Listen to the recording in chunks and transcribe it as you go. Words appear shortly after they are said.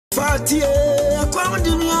fatie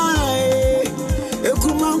akwamdimia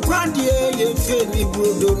ekuman kwandie ye feni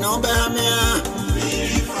brodo na obahamia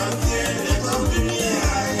fatie akwamdimia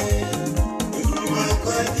ekuman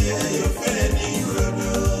kwandie ye feni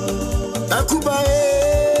brodo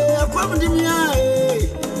akubae akwamdimia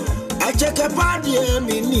acheke padie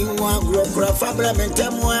mini wa grokra fabra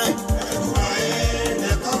mentemwe.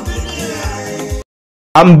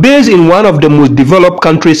 I'm based in one of the most developed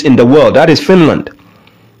countries in the world, that is Finland.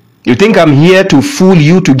 You think I'm here to fool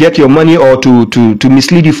you to get your money or to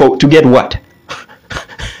mislead you to get what?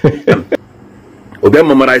 Obe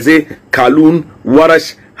memorize Kalun,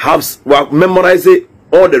 Warash, Habs, memorize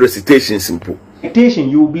all the recitations simple. Recitation,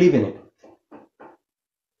 you believe in it.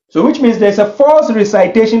 So which means there's a false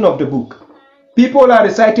recitation of the book. People are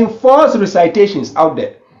reciting false recitations out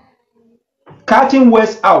there. Cutting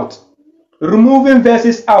words out. Removing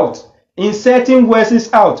verses out, inserting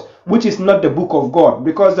verses out, which is not the book of God,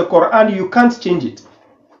 because the Quran, you can't change it.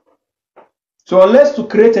 So unless to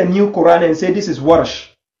create a new Quran and say this is Warsh,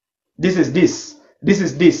 this is this, this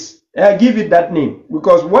is this, give it that name,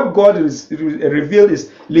 because what God is revealed is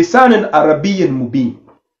Lisan Arabiyyan Mubin.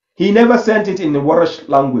 He never sent it in the Warsh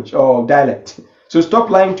language or dialect. So stop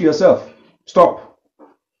lying to yourself. Stop.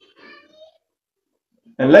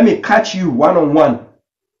 And let me catch you one-on-one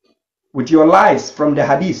with your lies from the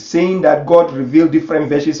hadith saying that God revealed different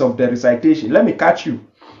versions of the recitation. Let me catch you.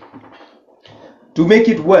 To make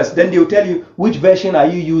it worse, then they'll tell you, which version are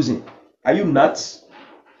you using? Are you nuts?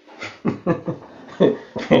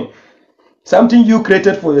 Something you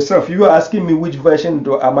created for yourself. You are asking me which version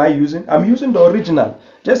am I using? I'm using the original.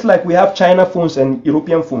 Just like we have China phones and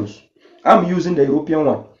European phones. I'm using the European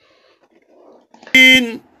one.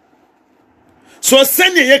 So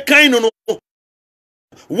send you kind of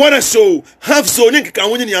what a show have so nink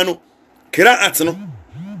can win yano kira atno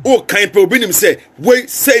o kind pro binim say wait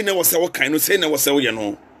say na was what kind of say na was you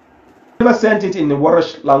know. Never sent it in the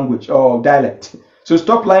Warsh language or dialect. So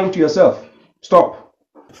stop lying to yourself. Stop.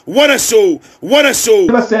 What a show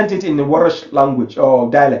Never sent it in the Warsh language or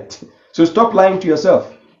dialect. So stop lying to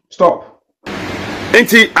yourself. Stop.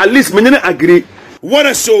 Enti at least me agree. What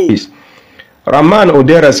a show. Rahman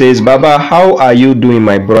Odera says, Baba, how are you doing,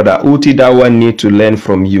 my brother? Uti Dawah need to learn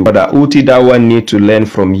from you. Brother, Uti Dawah need to learn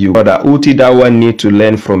from you. Brother, Uti Dawah need to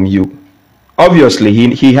learn from you. Obviously,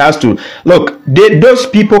 he has to. Look, those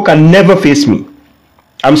people can never face me.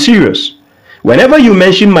 I'm serious. Whenever you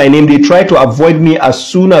mention my name, they try to avoid me as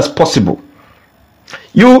soon as possible.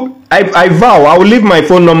 I vow I will leave my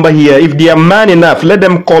phone number here. If they are man enough, let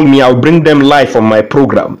them call me. I'll bring them live on my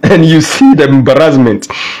program. And you see the embarrassment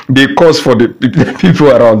they cause for the people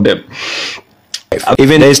around them.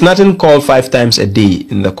 Even there is nothing called 5 times a day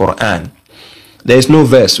in the Quran. There is no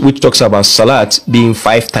verse which talks about salat being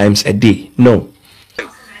 5 times a day. No.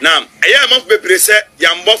 Now, I am of the prayer.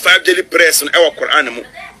 Yambo 5 daily prayers in our Quran.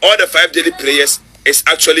 All the 5 daily prayers is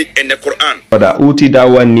actually in the Quran. But Uti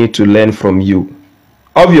Dawah need to learn from you.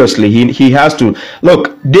 Obviously, he has to.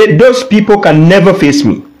 Look, those people can never face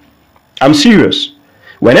me. I'm serious.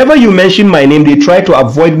 Whenever you mention my name, they try to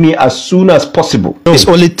avoid me as soon as possible. It's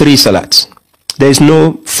only 3 salats. There is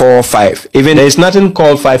no 4 or 5. Even there is nothing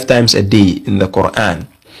called 5 times a day in the Quran.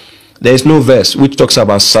 There is no verse which talks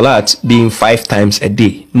about salat being 5 times a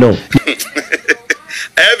day. No.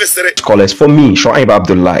 Scholars for me, Shuaib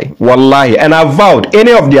Abdullah, wallahi, and I vowed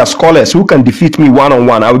any of their scholars who can defeat me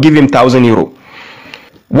one-on-one, I will give him €1,000.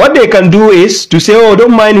 What they can do is to say, oh,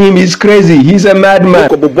 don't mind him, he's crazy, he's a madman.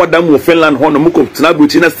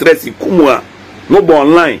 Mobile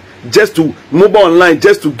online just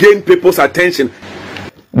to gain people's attention.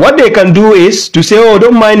 What they can do is to say, oh,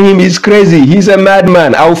 don't mind him, he's crazy, he's a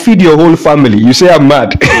madman, I'll feed your whole family. You say I'm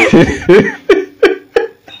mad.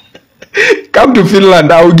 Come to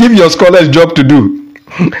Finland, I will give your scholars job to do.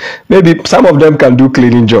 Maybe some of them can do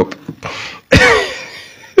cleaning job.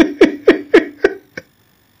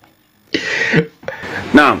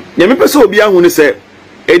 Now, yemi person obi ahun say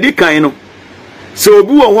edi kan no. So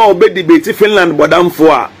obi won ho obe debate Finland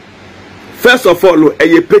bodamfo a. First of all,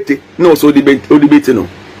 eye pete no so debate no.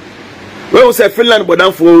 When say Finland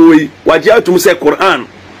bodamfo we waje atum say Quran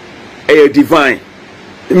eye divine.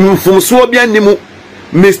 Mfumso obi animu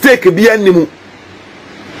mistake bi animu.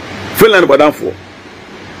 Finland bodamfo.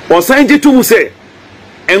 Osanji tum say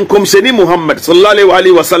enkomseni Muhammad sallallahu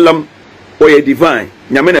alaihi wasallam oye divine.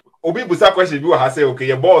 Nyame Obi busa question you have say okay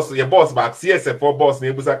your boss back CSF4 boss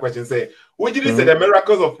na busa question say would you say the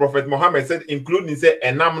miracles of Prophet Muhammad said including say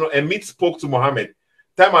enamno and meat spoke to Muhammad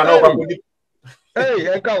time I know hey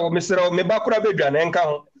enka o Mr. me bakura bedwa na enka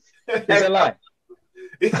ho it's a lie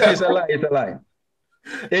it's a lie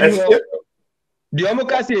The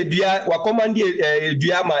Omokasi Edia, Wakomandi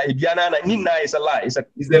Ediama, Ediana, Nina is a lie.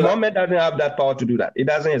 Muhammad doesn't have that power to do that. It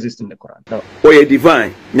doesn't exist in the Quran. No. Oh, you're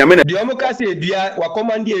divine. The Omokasi Edia,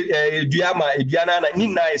 Wakomandi Ediama, Ediana,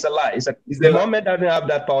 Nina is a lie. Muhammad doesn't have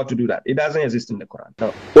that power to do that. It doesn't exist in the Quran.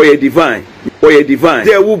 No. Oh, you're divine. Oh, you're divine.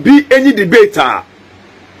 There will be any debater.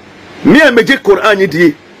 Me and Major Quran,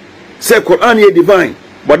 you say Quran, you're divine.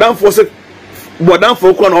 But don't force it. But don't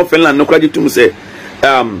for Quran of Finland, no credit to me say,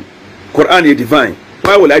 Quran is divine.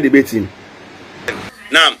 Why will I debate him?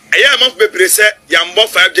 Now, I am of the prayer, Yambo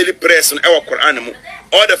 5 daily prayers on our Quran.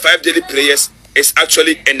 All the 5 daily prayers is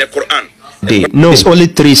actually in the Quran. No, it's only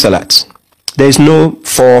 3 salats. There is no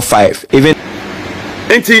 4 or 5. Even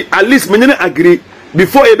at least we agree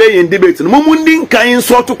before you be in debate. No mundin kind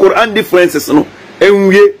sort of Quran differences, no. And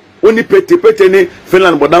we only pete ne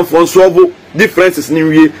Finland, but then for solve differences ni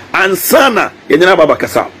we and sana yenna baba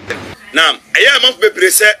kasa. Now, I am of the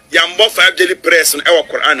prayer, Yambo 5 daily prayers on our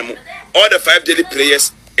Quran. All the 5 daily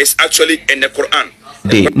prayers is actually in the Quran.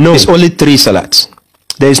 No, it's only 3 salats.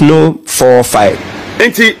 There is no 4 or 5.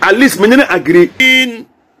 At least we agree.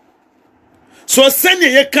 So send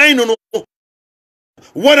ye kind of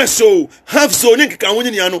what a show have so nink can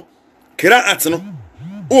win yano. Kira atno.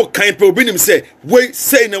 Oh, kind probinim say, wait,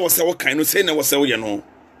 say no was our kind of say no was our yano.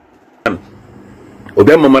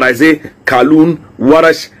 Obe memorize Kalun,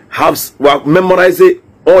 Warash, Habs, memorize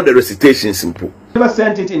all the recitations simple. Never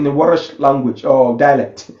sent it in the Warash language or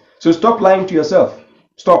dialect. So stop lying to yourself.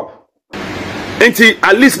 Stop.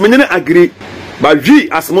 At least we agree. But we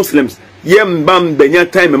as Muslims, yem bam benya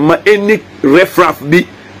time ma any refraf bi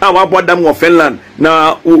our bodam of Finland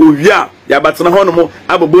na uya ya batna hono mo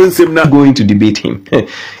abobonsem na going to debate him.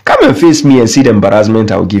 Come and face me and see the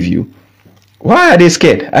embarrassment I'll give you. Why are they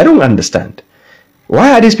scared? I don't understand.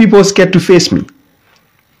 Why are these people scared to face me?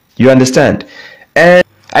 You understand? And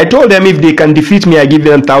I told them if they can defeat me, I give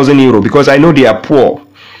them €1,000 because I know they are poor.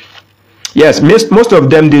 Yes, most of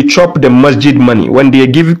them, they chop the masjid money. When they are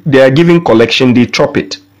giving collection, they chop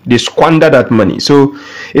it. They squander that money. So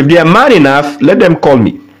if they are man enough, let them call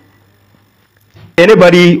me.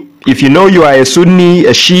 Anybody, if you know you are a Sunni,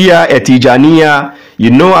 a Shia, a Tijaniya,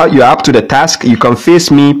 you know you are up to the task, you can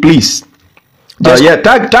face me, please. Just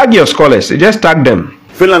tag your scholars. Just tag them.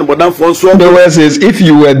 Finland, but then for so the word says, if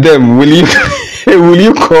you were them, will you will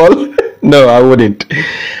you call? No, I wouldn't.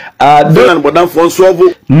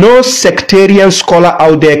 No sectarian scholar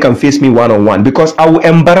out there can face me one-on-one because I will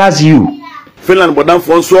embarrass you. Finland, but then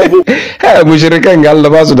for so hey, mushirika ngalla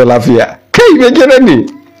basu de lafia. Kai begerani.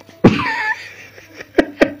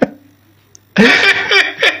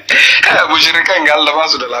 Hey, mushirika ngalla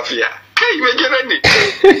basu de lafia. Kai begerani.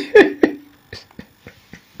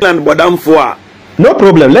 Finland, but then for no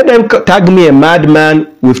problem. Let them tag me a madman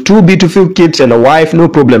with 2 beautiful kids and a wife. No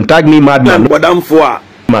problem. Tag me madman. But then for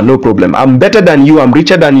no problem. I'm better than you. I'm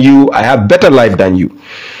richer than you. I have better life than you.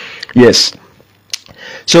 Yes.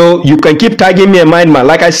 So you can keep tagging me a madman.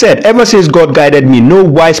 Like I said, ever since God guided me, no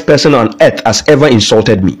wise person on earth has ever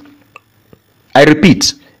insulted me. I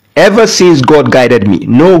repeat, ever since God guided me,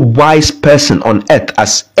 no wise person on earth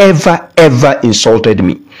has ever insulted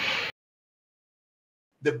me.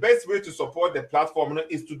 The best way to support the platform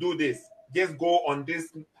is to do this. Just go on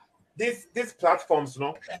these platforms,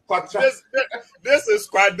 no? This is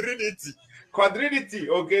quadrinity. Quadrinity,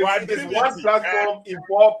 okay? Quadrinity. It's one platform in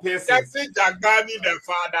 4 persons. Jagani the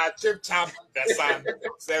father, Chip Champ the son,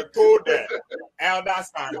 Seto the elder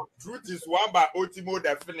son. Truth is one by Otimo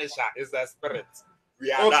the finisher is the spirit.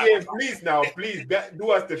 We are okay, that. please now, please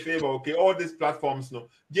do us the favor, okay? All these platforms, no?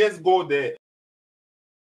 Just go there.